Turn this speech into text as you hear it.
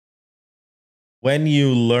When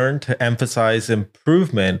you learn to emphasize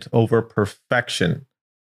improvement over perfection,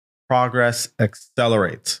 progress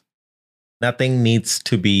accelerates. Nothing needs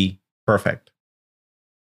to be perfect.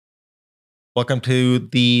 Welcome to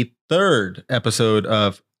the third episode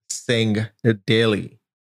of Sing Daily.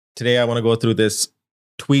 Today, I want to go through this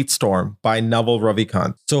tweet storm by Naval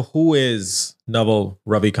Ravikant. So, who is Naval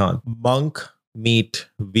Ravikant? Monk meet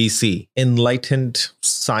VC, enlightened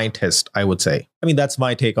scientist, I would say. I mean, that's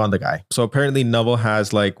my take on the guy. So, apparently, Naval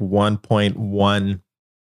has like 1.1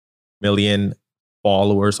 million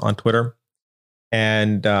followers on Twitter.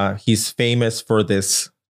 And he's famous for this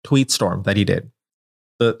tweet storm that he did.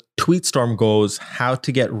 The tweet storm goes, how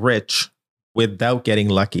to get rich without getting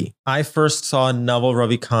lucky. I first saw Naval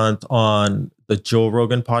Ravikant on the Joe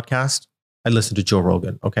Rogan podcast. I listen to Joe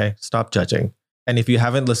Rogan, okay? Stop judging. And if you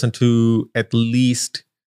haven't listened to at least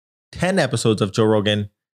 10 episodes of Joe Rogan,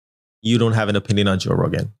 you don't have an opinion on Joe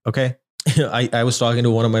Rogan, okay? I was talking to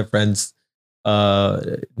one of my friends,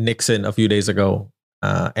 Nixon, a few days ago,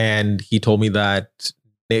 and he told me that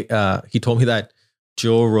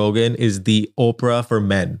Joe Rogan is the Oprah for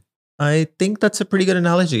men. I think that's a pretty good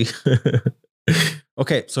analogy.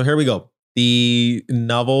 Okay, so here we go. The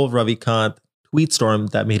Naval Ravikant tweet storm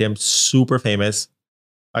that made him super famous.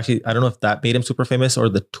 Actually, I don't know if that made him super famous or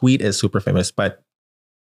the tweet is super famous, but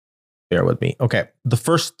bear with me. Okay, the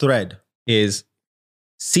first thread is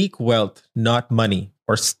seek wealth, not money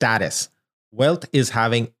or status. Wealth is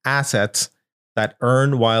having assets that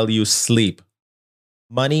earn while you sleep.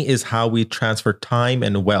 Money is how we transfer time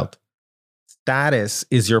and wealth. Status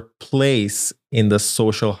is your place in the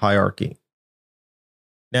social hierarchy.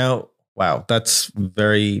 Now, wow, that's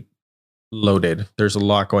very loaded. There's a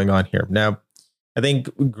lot going on here. Now, I think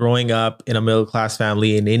growing up in a middle class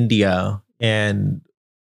family in India and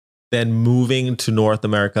then moving to North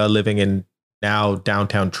America, living in now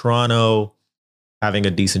downtown Toronto, having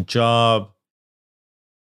a decent job,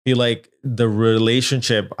 feel like the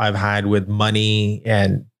relationship I've had with money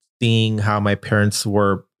and seeing how my parents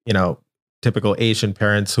were, typical Asian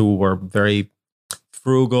parents who were very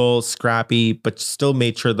frugal, scrappy, but still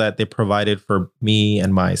made sure that they provided for me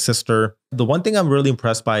and my sister. The one thing I'm really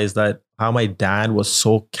impressed by is that how my dad was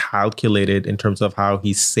so calculated in terms of how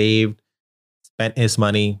he saved, spent his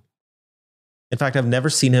money. In fact, I've never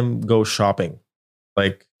seen him go shopping.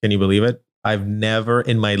 Like, can you believe it? I've never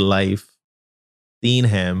in my life seen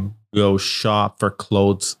him go shop for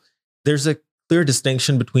clothes. There's a clear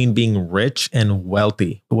distinction between being rich and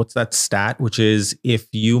wealthy. What's that stat? Which is if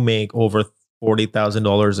you make over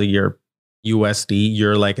 $40,000 a year USD,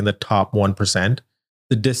 you're like in the top 1%.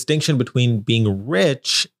 The distinction between being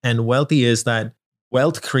rich and wealthy is that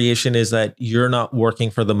wealth creation is that you're not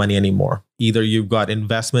working for the money anymore. Either you've got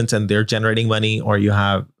investments and they're generating money, or you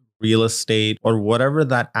have real estate or whatever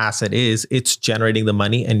that asset is, it's generating the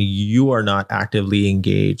money and you are not actively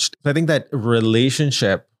engaged. So I think that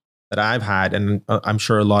relationship that I've had, and I'm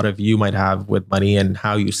sure a lot of you might have with money and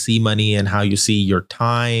how you see money and how you see your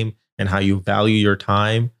time and how you value your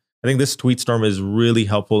time. I think this tweet storm is really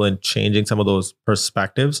helpful in changing some of those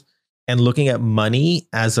perspectives and looking at money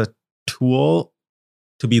as a tool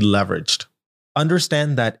to be leveraged.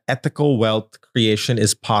 Understand that ethical wealth creation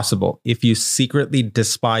is possible. If you secretly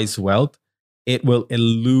despise wealth, it will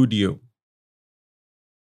elude you.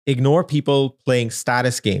 Ignore people playing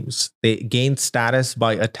status games. They gain status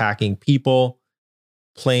by attacking people,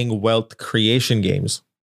 playing wealth creation games.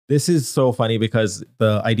 This is so funny because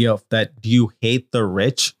the idea of that, do you hate the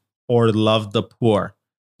rich or love the poor?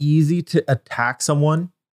 Easy to attack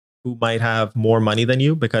someone who might have more money than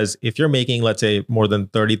you, because if you're making, let's say, more than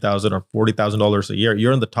 $30,000 or $40,000 a year,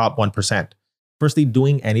 you're in the top 1%. Firstly,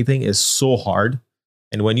 doing anything is so hard.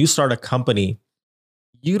 And when you start a company,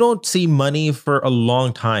 you don't see money for a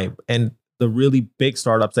long time. And the really big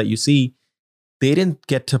startups that you see, they didn't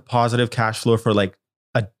get to positive cash flow for like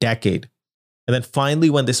a decade. And then finally,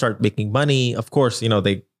 when they start making money, of course,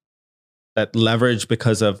 they that leverage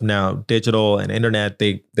because of now digital and internet,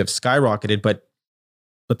 they've skyrocketed, but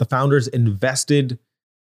the founders invested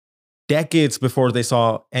decades before they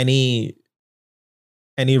saw any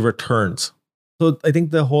returns. So I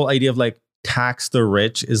think the whole idea of like tax the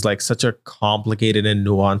rich is like such a complicated and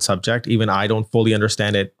nuanced subject. Even I don't fully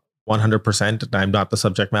understand it 100%. I'm not the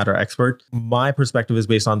subject matter expert. My perspective is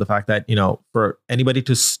based on the fact that, for anybody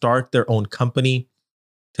to start their own company,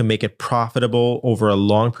 to make it profitable over a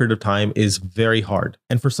long period of time is very hard.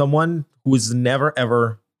 And for someone who has never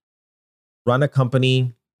ever run a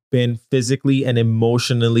company, been physically and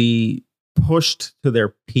emotionally pushed to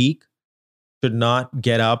their peak, should not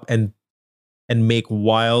get up and make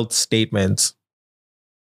wild statements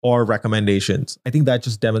or recommendations. I think that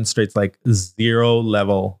just demonstrates like zero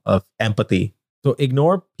level of empathy. So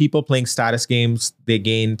ignore people playing status games. They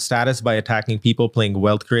gain status by attacking people playing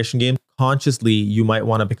wealth creation games. Consciously, you might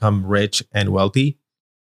want to become rich and wealthy,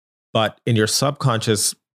 but in your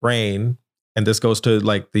subconscious brain, and this goes to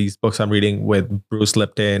like these books I'm reading with Bruce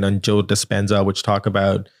Lipton and Joe Dispenza, which talk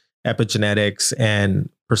about epigenetics and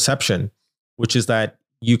perception, which is that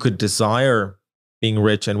you could desire being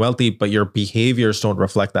rich and wealthy, but your behaviors don't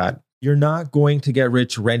reflect that. You're not going to get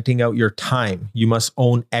rich renting out your time. You must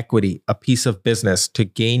own equity, a piece of business to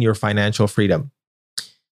gain your financial freedom.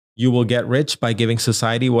 You will get rich by giving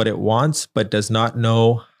society what it wants, but does not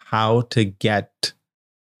know how to get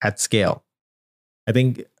at scale. I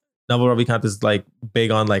think Naval Ravikant is like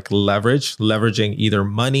big on like leveraging either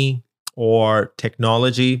money or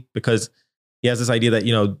technology, because he has this idea that,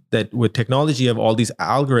 you know, that with technology, you have all these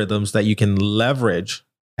algorithms that you can leverage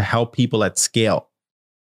to help people at scale.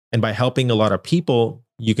 And by helping a lot of people,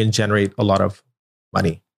 you can generate a lot of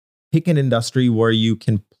money. Pick an industry where you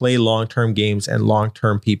can play long-term games and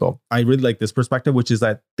long-term people. I really like this perspective, which is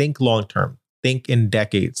that think long-term, think in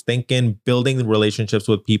decades, think in building relationships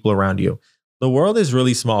with people around you. The world is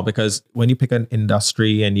really small, because when you pick an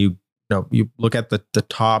industry and you look at the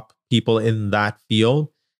top people in that field,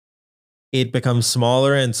 it becomes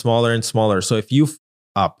smaller and smaller and smaller. So if you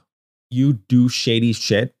do shady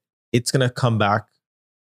shit, it's going to come back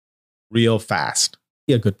real fast.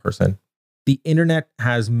 Be a good person. The internet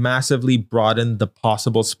has massively broadened the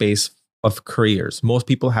possible space of careers. Most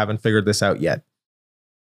people haven't figured this out yet.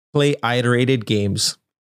 Play iterated games.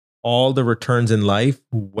 All the returns in life,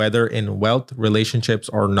 whether in wealth, relationships,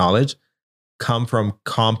 or knowledge, come from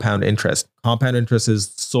compound interest. Compound interest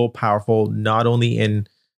is so powerful, not only in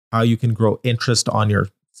how you can grow interest on your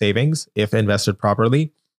savings if invested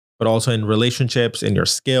properly, but also in relationships, in your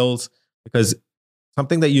skills, because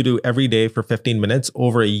something that you do every day for 15 minutes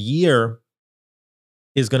over a year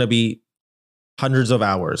is going to be hundreds of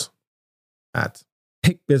hours.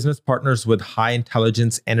 Pick business partners with high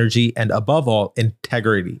intelligence, energy, and above all,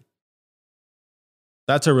 integrity.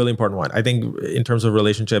 That's a really important one. I think in terms of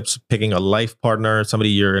relationships, picking a life partner, somebody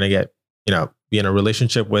you're going to get, be in a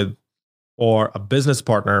relationship with, or a business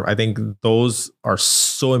partner, I think those are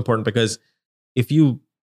so important, because if you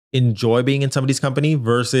enjoy being in somebody's company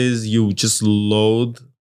versus you just loathe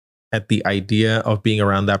at the idea of being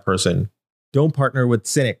around that person, don't partner with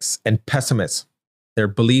cynics and pessimists. Their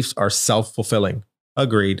beliefs are self-fulfilling.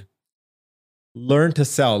 Agreed. Learn to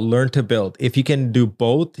sell, learn to build. If you can do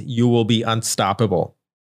both, you will be unstoppable.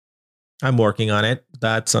 I'm working on it.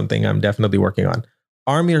 That's something I'm definitely working on.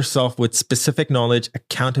 Arm yourself with specific knowledge,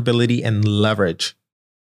 accountability, and leverage.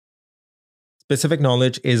 Specific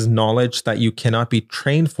knowledge is knowledge that you cannot be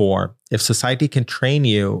trained for. If society can train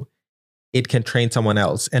you, it can train someone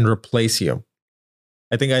else and replace you.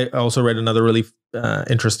 I think I also read another really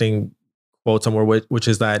interesting quote somewhere, which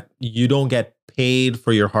is that you don't get paid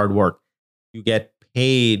for your hard work. You get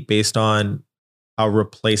paid based on how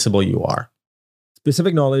replaceable you are.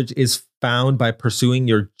 Specific knowledge is found by pursuing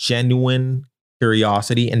your genuine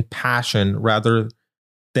curiosity and passion rather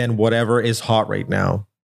than whatever is hot right now.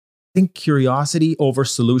 I think curiosity over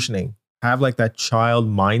solutioning. Have like that child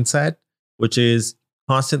mindset, which is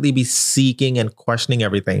constantly be seeking and questioning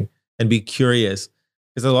everything and be curious.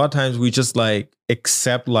 Because a lot of times we just like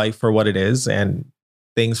accept life for what it is and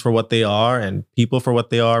things for what they are and people for what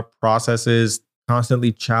they are, processes.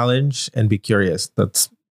 Constantly challenge and be curious. That's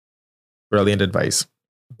brilliant advice.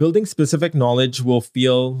 Building specific knowledge will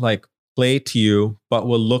feel like play to you, but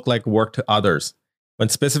will look like work to others. When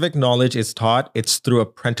specific knowledge is taught, it's through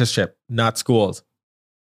apprenticeship, not schools.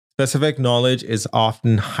 Specific knowledge is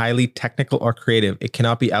often highly technical or creative. It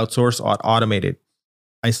cannot be outsourced or automated.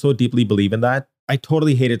 I so deeply believe in that. I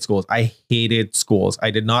totally hated schools. I hated schools.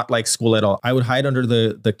 I did not like school at all. I would hide under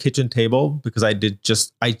the kitchen table because I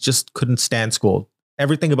just couldn't stand school.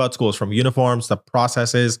 Everything about schools, from uniforms, the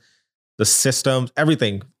processes, the systems,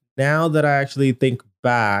 everything. Now that I actually think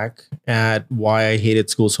back at why I hated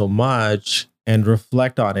school so much and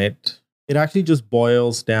reflect on it, it actually just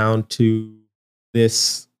boils down to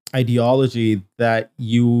this ideology that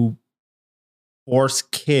you force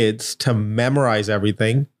kids to memorize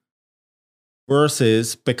everything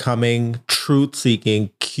versus becoming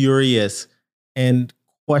truth-seeking, curious, and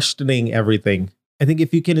questioning everything. I think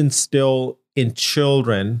if you can instill in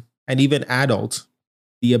children and even adults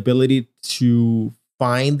the ability to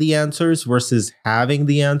find the answers versus having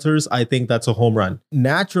the answers, I think that's a home run.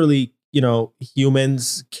 Naturally,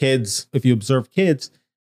 humans, kids, if you observe kids,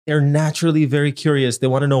 they're naturally very curious. They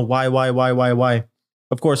want to know why.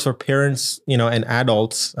 Of course, for parents, and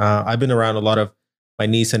adults, I've been around a lot of my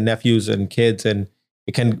niece and nephews and kids, and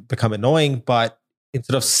it can become annoying. But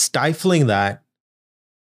instead of stifling that,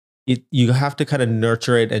 you have to kind of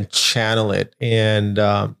nurture it and channel it. And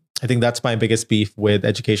I think that's my biggest beef with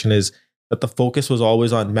education, is that the focus was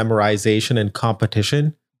always on memorization and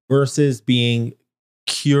competition versus being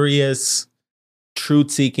curious, truth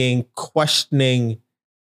seeking, questioning,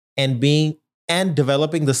 and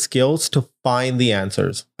developing the skills to find the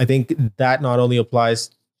answers. I think that not only applies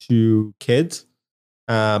to kids,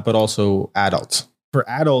 but also adults. For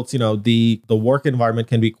adults, the work environment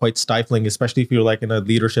can be quite stifling, especially if you're like in a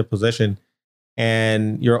leadership position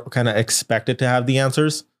and you're kind of expected to have the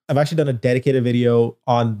answers. I've actually done a dedicated video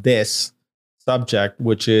on this subject,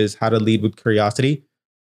 which is how to lead with curiosity.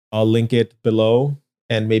 I'll link it below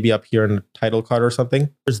and maybe up here in the title card or something.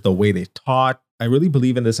 There's the way they taught. I really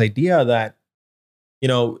believe in this idea that,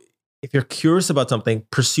 if you're curious about something,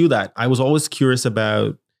 pursue that. I was always curious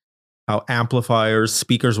about how amplifiers,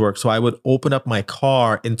 speakers work. So I would open up my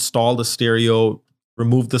car, install the stereo,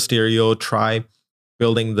 remove the stereo, try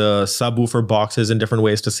building the subwoofer boxes in different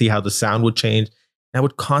ways to see how the sound would change. And I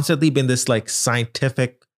would constantly be in this like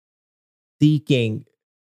scientific seeking,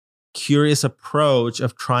 curious approach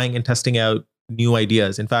of trying and testing out new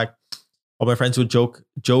ideas. In fact, all my friends would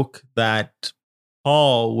joke that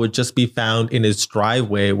Paul would just be found in his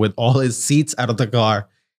driveway with all his seats out of the car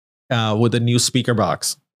with a new speaker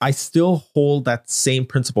box. I still hold that same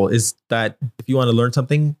principle, is that if you want to learn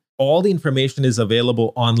something, all the information is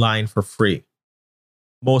available online for free.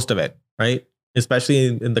 Most of it, right? Especially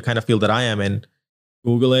in the kind of field that I am in.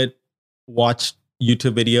 Google it, watch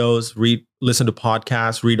YouTube videos, listen to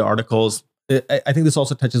podcasts, read articles. I think this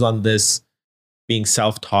also touches on this being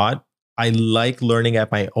self-taught. I like learning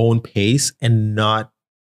at my own pace and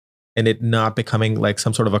it not becoming like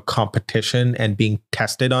some sort of a competition and being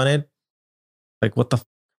tested on it. Like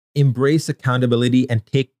embrace accountability and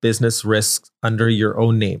take business risks under your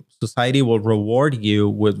own name. Society will reward you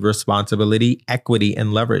with responsibility, equity,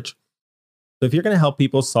 and leverage. So if you're going to help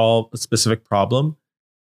people solve a specific problem,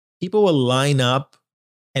 people will line up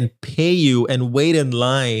and pay you and wait in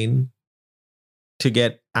line to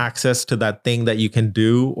get access to that thing that you can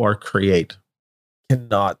do or create.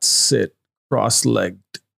 Cannot sit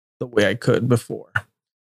cross-legged the way I could before.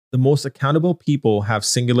 The most accountable people have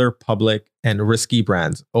singular, public, and risky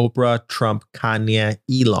brands. Oprah, Trump, Kanye,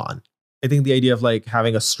 Elon. I think the idea of like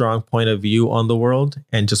having a strong point of view on the world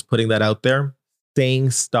and just putting that out there,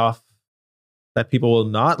 saying stuff that people will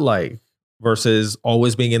not like versus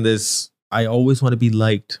always being in this, I always want to be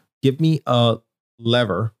liked. Give me a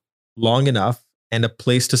lever long enough and a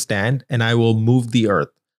place to stand, and I will move the earth.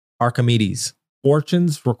 Archimedes.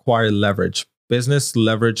 Fortunes require leverage. Business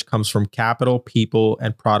leverage comes from capital, people,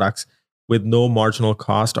 and products with no marginal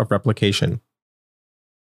cost of replication.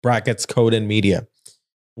 Brackets, code, and media,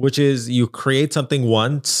 which is you create something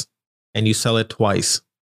once and you sell it twice.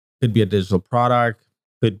 Could be a digital product,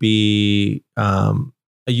 could be a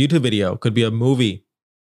YouTube video, could be a movie.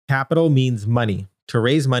 Capital means money. To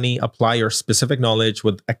raise money, apply your specific knowledge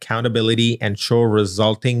with accountability and show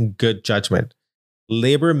resulting good judgment.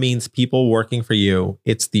 Labor means people working for you.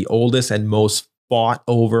 It's the oldest and most fought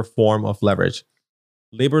over form of leverage.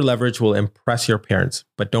 Labor leverage will impress your parents,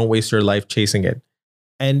 but don't waste your life chasing it.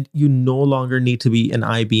 And you no longer need to be an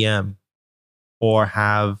IBM or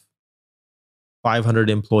have 500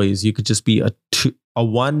 employees. You could just be a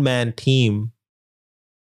one-man team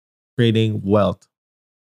creating wealth,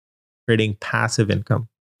 creating passive income.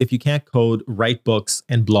 If you can't code, write books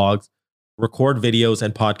and blogs, record videos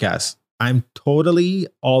and podcasts, I'm totally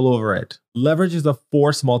all over it. Leverage is a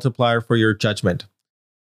force multiplier for your judgment.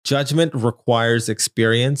 Judgment requires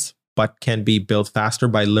experience, but can be built faster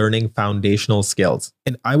by learning foundational skills.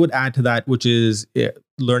 And I would add to that, which is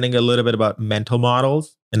learning a little bit about mental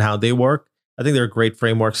models and how they work. I think they're great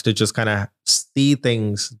frameworks to just kind of see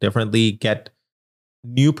things differently, get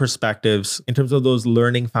new perspectives. In terms of those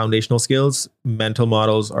learning foundational skills, mental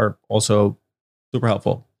models are also super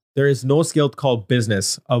helpful. There is no skill called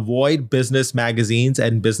business. Avoid business magazines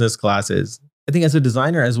and business classes. I think as a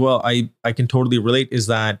designer as well, I can totally relate, is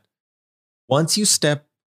that once you step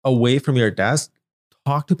away from your desk,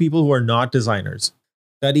 talk to people who are not designers.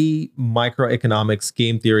 Study microeconomics,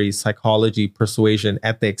 game theory, psychology, persuasion,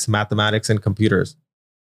 ethics, mathematics, and computers.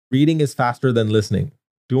 Reading is faster than listening.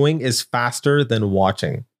 Doing is faster than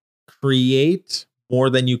watching. Create more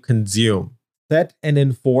than you consume. Set and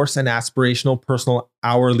enforce an aspirational personal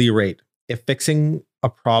hourly rate. If fixing a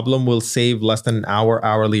problem will save less than an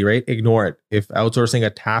hourly rate, ignore it. If outsourcing a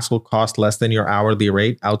task will cost less than your hourly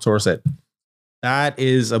rate, outsource it. That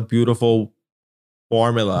is a beautiful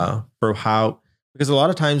formula for how Because a lot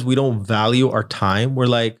of times we don't value our time. We're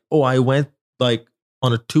like, oh, I went like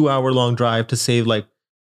on a 2 hour long drive to save like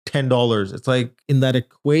 $10. It's like in that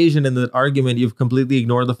equation, in that argument, you've completely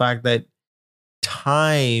ignored the fact that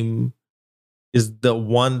time is the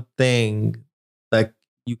one thing that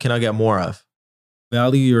you cannot get more of.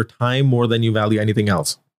 Value your time more than you value anything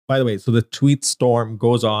else. By the way, so the tweet storm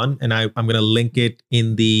goes on, and I'm going to link it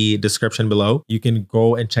in the description below. You can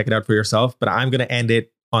go and check it out for yourself, but I'm going to end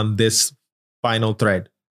it on this final thread.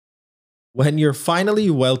 When you're finally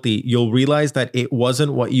wealthy, you'll realize that it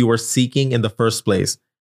wasn't what you were seeking in the first place,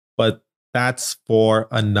 but that's for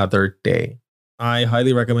another day. I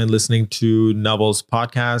highly recommend listening to Naval's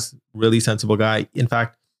podcast. Really sensible guy. In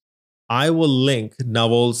fact, I will link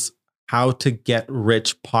Naval's How to Get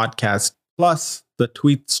Rich podcast plus the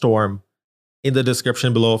tweet storm in the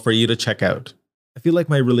description below for you to check out. I feel like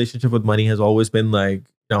my relationship with money has always been like,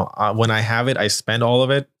 when I have it, I spend all of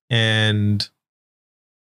it. And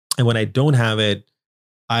when I don't have it,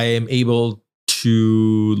 I am able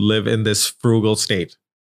to live in this frugal state.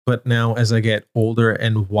 But now as I get older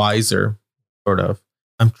and wiser,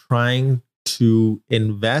 I'm trying to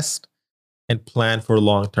invest and plan for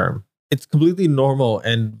long term. It's completely normal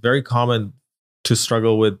and very common to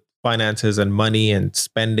struggle with finances and money and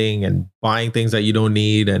spending and buying things that you don't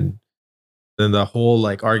need. And then the whole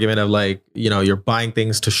like argument of like, you're buying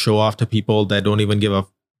things to show off to people that don't even give a.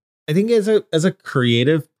 I think as a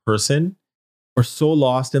creative person, we're so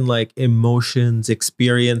lost in like emotions,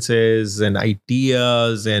 experiences, and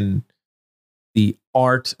ideas and the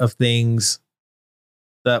art of things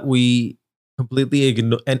that we completely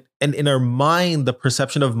ignore. And in our mind, the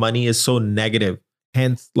perception of money is so negative.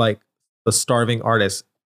 Hence, like the starving artist.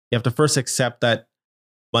 You have to first accept that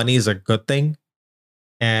money is a good thing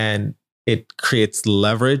and it creates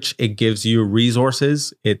leverage. It gives you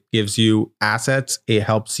resources. It gives you assets. It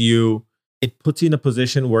helps you. It puts you in a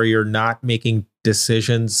position where you're not making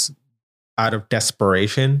decisions out of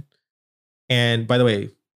desperation. And by the way,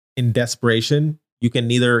 in desperation, you can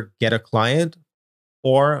neither get a client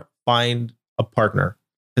or find a partner.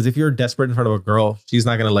 Because if you're desperate in front of a girl, she's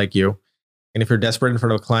not going to like you. And if you're desperate in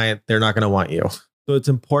front of a client, they're not going to want you. So it's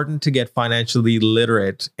important to get financially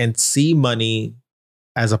literate and see money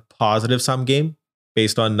as a positive sum game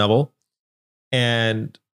based on Naval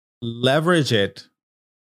and leverage it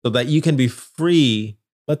so that you can be free.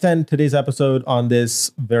 Let's end today's episode on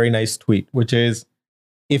this very nice tweet, which is,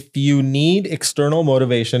 if you need external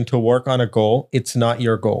motivation to work on a goal, it's not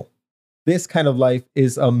your goal. This kind of life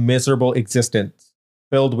is a miserable existence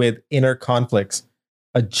filled with inner conflicts.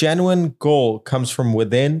 A genuine goal comes from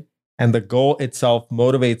within, and the goal itself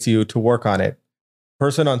motivates you to work on it. A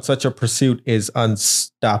person on such a pursuit is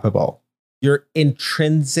unstoppable. You're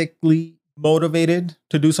intrinsically motivated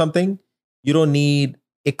to do something. You don't need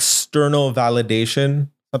external validation,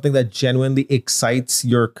 something that genuinely excites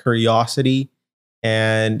your curiosity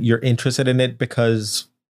and you're interested in it because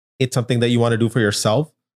it's something that you want to do for yourself.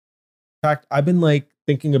 In fact, I've been like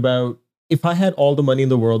thinking about, if I had all the money in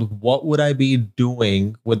the world, what would I be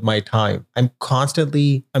doing with my time? I'm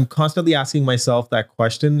constantly asking myself that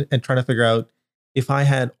question and trying to figure out, if I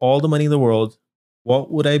had all the money in the world,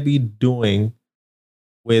 what would I be doing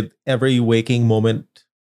with every waking moment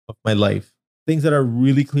of my life? Things that are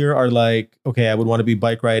really clear are like, okay, I would want to be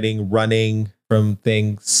bike riding, running from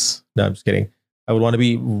things. No, I'm just kidding. I would want to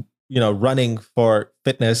be, running for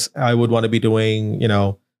fitness. I would want to be doing,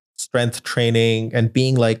 strength training and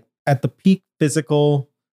being like at the peak physical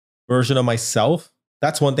version of myself.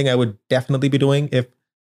 That's one thing I would definitely be doing.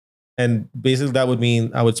 And basically that would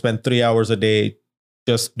mean I would spend 3 hours a day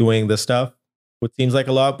just doing this stuff, which seems like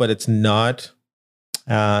a lot, but it's not.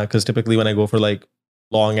 Because typically when I go for like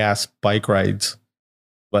long ass bike rides,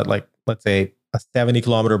 but like, let's say a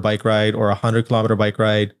 70-kilometer bike ride or a 100-kilometer bike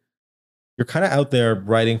ride, you're kind of out there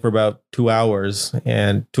riding for about 2 hours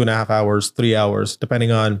and 2.5 hours, 3 hours,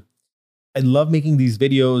 depending on. I love making these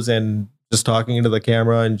videos and just talking into the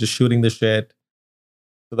camera and just shooting the shit.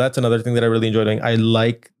 So that's another thing that I really enjoy doing. I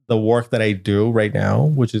like the work that I do right now,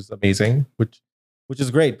 which is amazing, which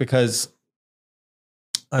is great because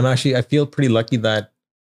I feel pretty lucky that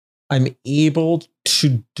I'm able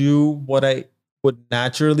to do what I would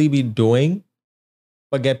naturally be doing,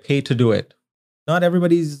 but get paid to do it. Not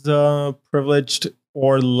everybody's privileged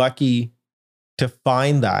or lucky to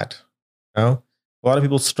find that. A lot of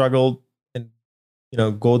people struggle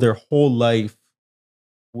and go their whole life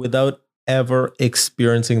without ever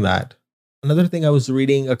experiencing that. Another thing I was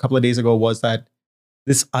reading a couple of days ago was that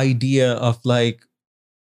this idea of like,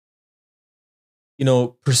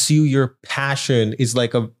 pursue your passion is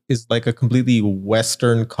like a completely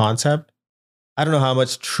Western concept. I don't know how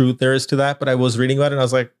much truth there is to that, but I was reading about it and I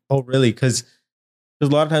was like, oh, really? Because a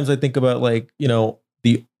lot of times I think about like,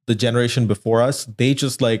 the generation before us, they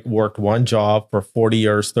just like worked one job for 40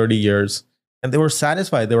 years, 30 years, and they were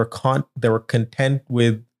satisfied. They were content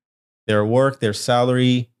with their work, their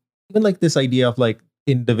salary, even like this idea of like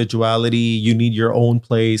individuality, you need your own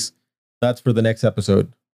place. That's for the next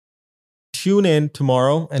episode. Tune in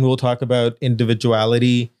tomorrow and we'll talk about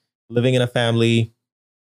individuality, living in a family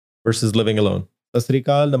versus living alone. Sat Sri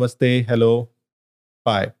Akal, namaste, hello,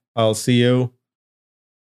 bye. I'll see you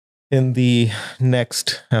in the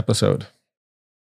next episode.